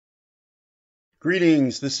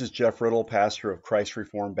Greetings, this is Jeff Riddle, pastor of Christ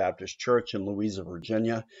Reformed Baptist Church in Louisa,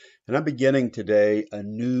 Virginia, and I'm beginning today a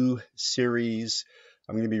new series.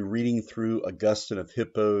 I'm going to be reading through Augustine of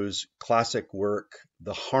Hippo's classic work,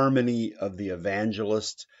 The Harmony of the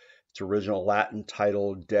Evangelists. Its original Latin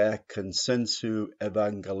title, De Consensu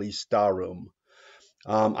Evangelistarum.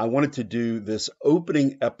 I wanted to do this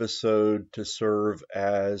opening episode to serve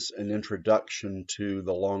as an introduction to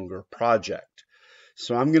the longer project.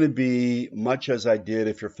 So I'm going to be, much as I did,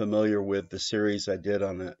 if you're familiar with the series I did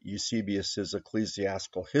on Eusebius's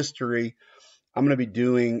ecclesiastical history, I'm going to be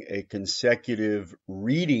doing a consecutive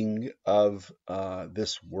reading of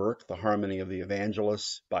this work, The Harmony of the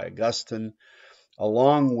Evangelists by Augustine,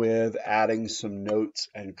 along with adding some notes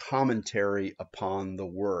and commentary upon the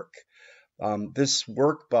work. This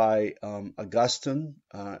work by Augustine,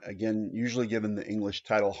 again, usually given the English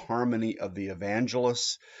title Harmony of the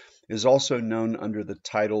Evangelists, is also known under the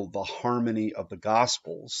title The Harmony of the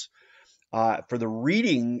Gospels. For the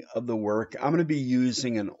reading of the work, I'm going to be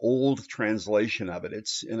using an old translation of it.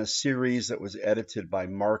 It's in a series that was edited by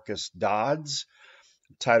Marcus Dodds,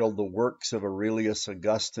 titled The Works of Aurelius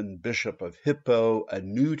Augustine, Bishop of Hippo, a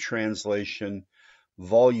new translation,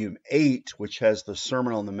 Volume 8, which has the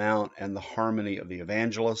Sermon on the Mount and the Harmony of the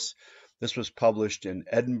Evangelists. This was published in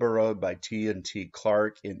Edinburgh by T&T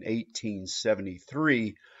Clark in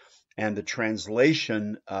 1873. And the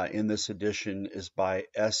translation in this edition is by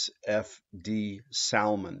S.F.D.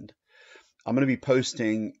 Salmond. I'm going to be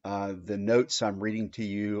posting the notes I'm reading to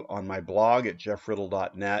you on my blog at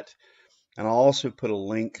jeffriddle.net. And I'll also put a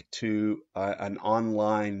link to an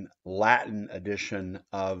online Latin edition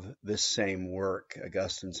of this same work,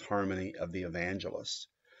 Augustine's Harmony of the Evangelists.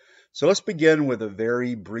 So let's begin with a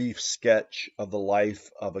very brief sketch of the life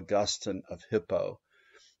of Augustine of Hippo.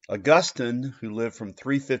 Augustine, who lived from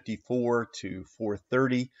 354 to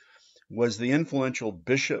 430, was the influential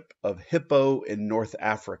bishop of Hippo in North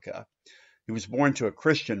Africa. He was born to a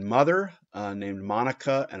Christian mother named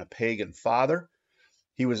Monica and a pagan father.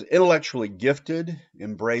 He was intellectually gifted,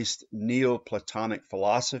 embraced Neoplatonic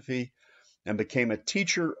philosophy, and became a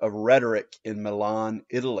teacher of rhetoric in Milan,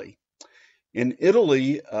 Italy. In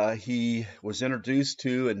Italy, he was introduced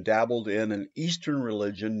to and dabbled in an Eastern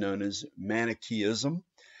religion known as Manichaeism,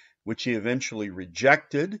 which he eventually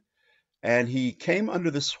rejected, and he came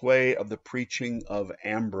under the sway of the preaching of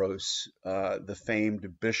Ambrose, the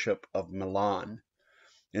famed bishop of Milan.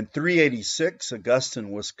 In 386,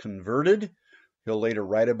 Augustine was converted. He'll later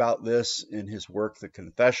write about this in his work, The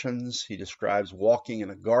Confessions. He describes walking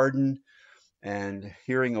in a garden and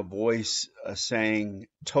hearing a voice saying,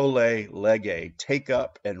 "Tolle lege," take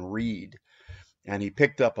up and read. And he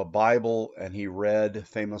picked up a Bible and he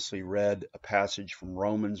famously read a passage from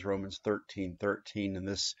Romans 13:13, and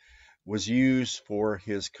this was used for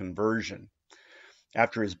his conversion.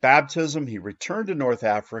 After his baptism, he returned to North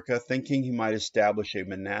Africa, thinking he might establish a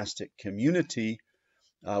monastic community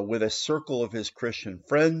with a circle of his Christian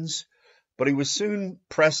friends, but he was soon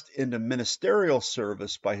pressed into ministerial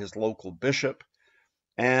service by his local bishop,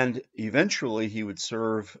 and eventually he would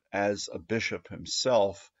serve as a bishop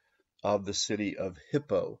himself of the city of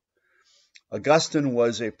Hippo. Augustine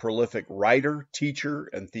was a prolific writer, teacher,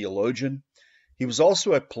 and theologian. He was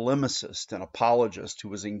also a polemicist and apologist who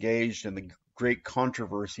was engaged in the great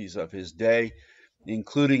controversies of his day,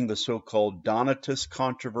 including the so-called Donatist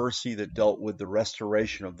controversy that dealt with the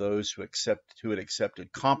restoration of those who had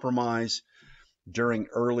accepted compromise during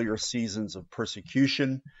earlier seasons of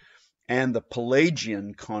persecution, and the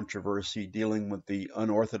Pelagian controversy dealing with the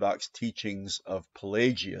unorthodox teachings of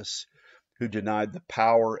Pelagius, who denied the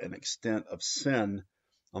power and extent of sin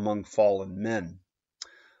among fallen men.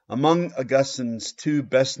 Among Augustine's two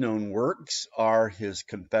best-known works are his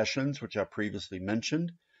Confessions, which I previously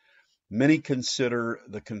mentioned. Many consider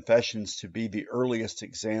the Confessions to be the earliest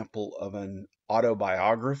example of an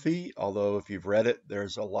autobiography, although if you've read it,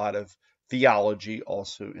 there's a lot of theology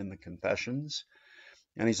also in the Confessions.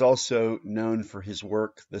 And he's also known for his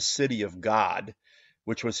work, The City of God,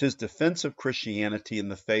 which was his defense of Christianity in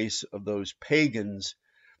the face of those pagans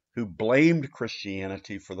who blamed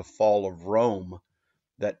Christianity for the fall of Rome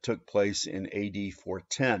that took place in AD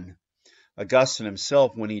 410. Augustine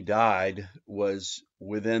himself, when he died, was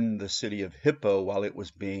within the city of Hippo while it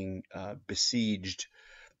was being besieged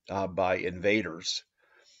by invaders.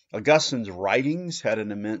 Augustine's writings had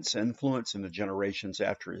an immense influence in the generations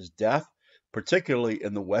after his death, particularly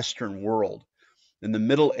in the Western world. In the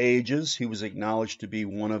Middle Ages, he was acknowledged to be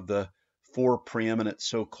one of the four preeminent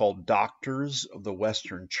so-called doctors of the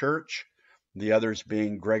Western Church, the others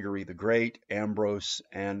being Gregory the Great, Ambrose,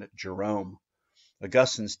 and Jerome.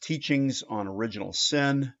 Augustine's teachings on original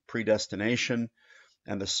sin, predestination,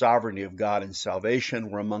 and the sovereignty of God in salvation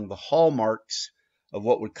were among the hallmarks of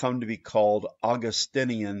what would come to be called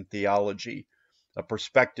Augustinian theology, a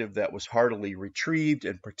perspective that was heartily retrieved,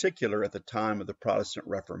 in particular at the time of the Protestant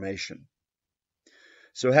Reformation.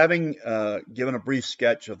 So having given a brief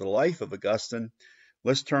sketch of the life of Augustine,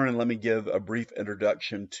 let's turn and let me give a brief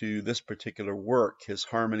introduction to this particular work, his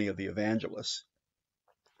Harmony of the Evangelists.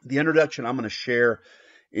 The introduction I'm going to share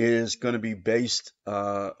is going to be based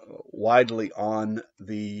widely on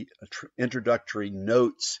the introductory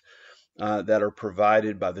notes that are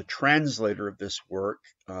provided by the translator of this work,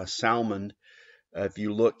 Salmond. If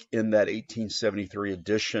you look in that 1873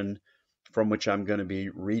 edition from which I'm going to be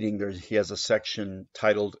reading, he has a section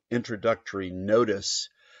titled Introductory Notice,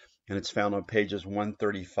 and it's found on pages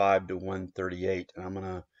 135 to 138. And I'm going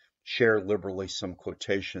to share liberally some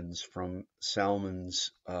quotations from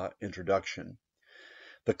Salmond's introduction.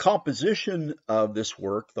 The composition of this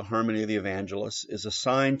work, The Harmony of the Evangelists, is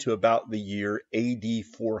assigned to about the year AD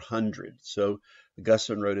 400. So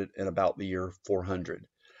Augustine wrote it in about the year 400.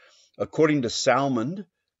 According to Salmond,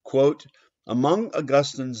 quote, among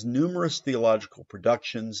Augustine's numerous theological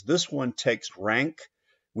productions, this one takes rank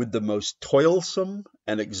with the most toilsome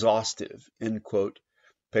and exhaustive, end quote,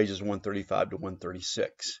 pages 135 to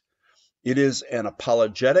 136. It is an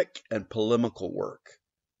apologetic and polemical work.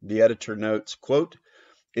 The editor notes, quote,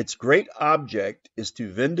 its great object is to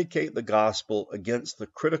vindicate the gospel against the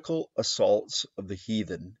critical assaults of the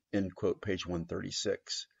heathen, end quote, page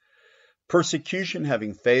 136. Persecution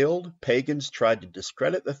having failed, pagans tried to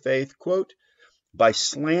discredit the faith, quote, by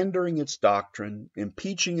slandering its doctrine,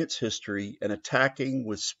 impeaching its history, and attacking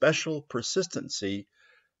with special persistency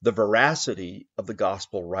the veracity of the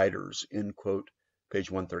gospel writers, end quote, page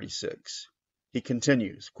 136. He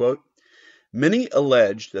continues, quote, many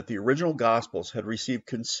alleged that the original Gospels had received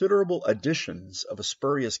considerable additions of a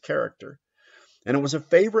spurious character, and it was a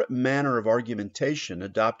favorite manner of argumentation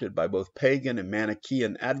adopted by both pagan and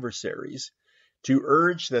Manichaean adversaries to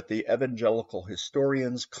urge that the evangelical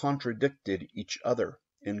historians contradicted each other,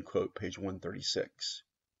 end quote, page 136.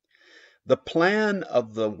 The plan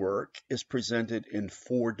of the work is presented in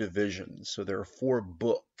 4 divisions, so there are 4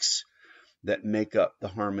 books that make up the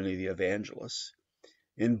Harmony of the Evangelists.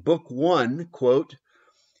 In Book 1, quote,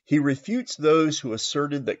 he refutes those who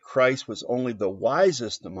asserted that Christ was only the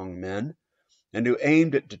wisest among men and who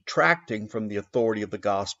aimed at detracting from the authority of the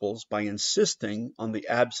Gospels by insisting on the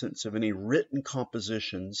absence of any written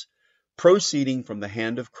compositions proceeding from the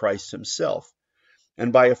hand of Christ himself,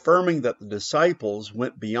 and by affirming that the disciples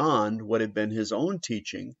went beyond what had been his own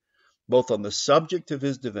teaching, both on the subject of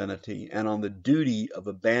his divinity and on the duty of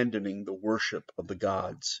abandoning the worship of the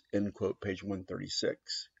gods, end quote, page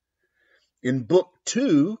 136. In Book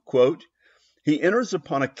 2, quote, he enters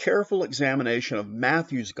upon a careful examination of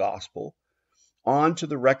Matthew's Gospel, on to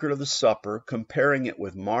the record of the supper, comparing it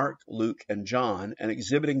with Mark, Luke, and John, and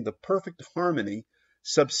exhibiting the perfect harmony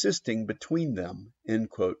subsisting between them, end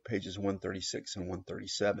quote, pages 136 and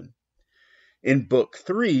 137. In Book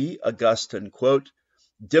 3, Augustine, quote,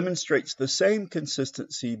 demonstrates the same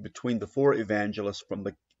consistency between the 4 evangelists from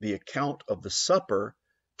the account of the supper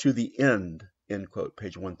to the end, end quote,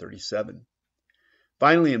 page 137.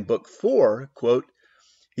 Finally, in Book 4, quote,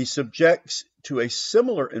 he subjects to a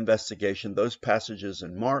similar investigation those passages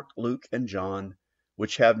in Mark, Luke, and John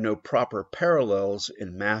which have no proper parallels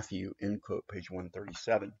in Matthew, end quote, page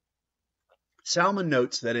 137. Salmond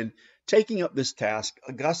notes that in taking up this task,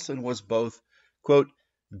 Augustine was both, quote,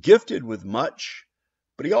 gifted with much,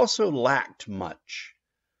 but he also lacked much,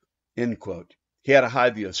 end quote. He had a high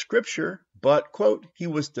view of Scripture, but, quote, he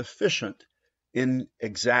was deficient in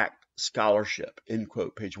exact scholarship, end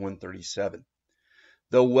quote, page 137.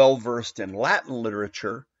 Though well-versed in Latin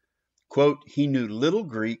literature, quote, he knew little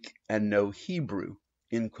Greek and no Hebrew,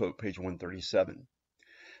 end quote, page 137.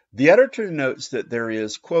 The editor notes that there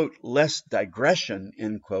is, quote, less digression,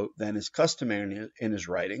 end quote, than is customary in his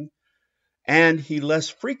writing, and he less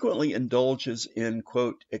frequently indulges in,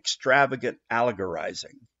 quote, extravagant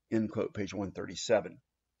allegorizing, end quote, page 137.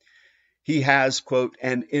 He has, quote,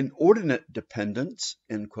 an inordinate dependence,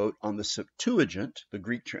 end quote, on the Septuagint, the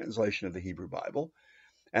Greek translation of the Hebrew Bible,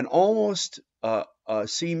 and almost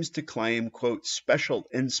seems to claim, quote, special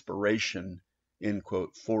inspiration, end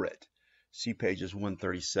quote, for it. See pages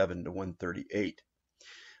 137 to 138.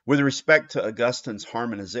 With respect to Augustine's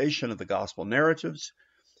harmonization of the gospel narratives,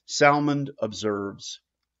 Salmond observes,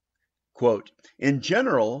 quote, in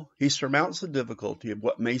general, he surmounts the difficulty of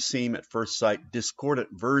what may seem at first sight discordant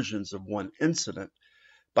versions of one incident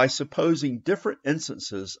by supposing different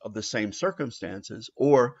instances of the same circumstances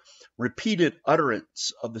or repeated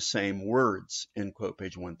utterance of the same words, end quote,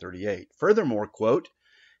 page 138. Furthermore, quote,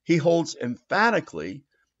 he holds emphatically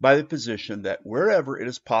by the position that wherever it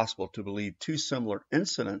is possible to believe two similar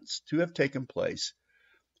incidents to have taken place,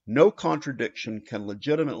 no contradiction can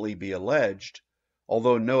legitimately be alleged,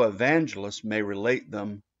 although no evangelist may relate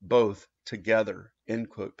them both together, end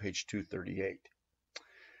quote, page 238.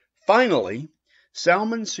 Finally,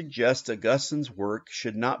 Salmon suggests Augustine's work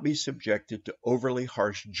should not be subjected to overly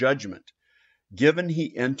harsh judgment, given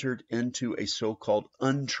he entered into a so-called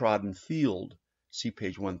untrodden field, see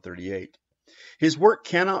page 138. His work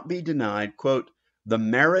cannot be denied, quote, the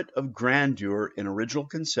merit of grandeur in original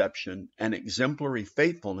conception and exemplary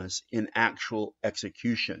faithfulness in actual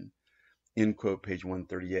execution, end quote, page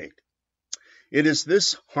 138. It is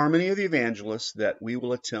this Harmony of the Evangelists that we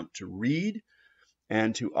will attempt to read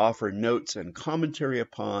and to offer notes and commentary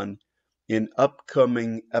upon in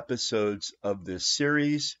upcoming episodes of this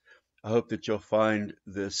series. I hope that you'll find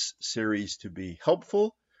this series to be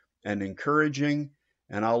helpful and encouraging,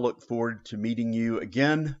 and I'll look forward to meeting you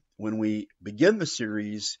again when we begin the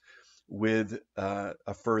series with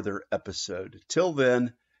a further episode. Till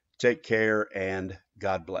then, take care and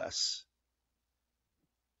God bless.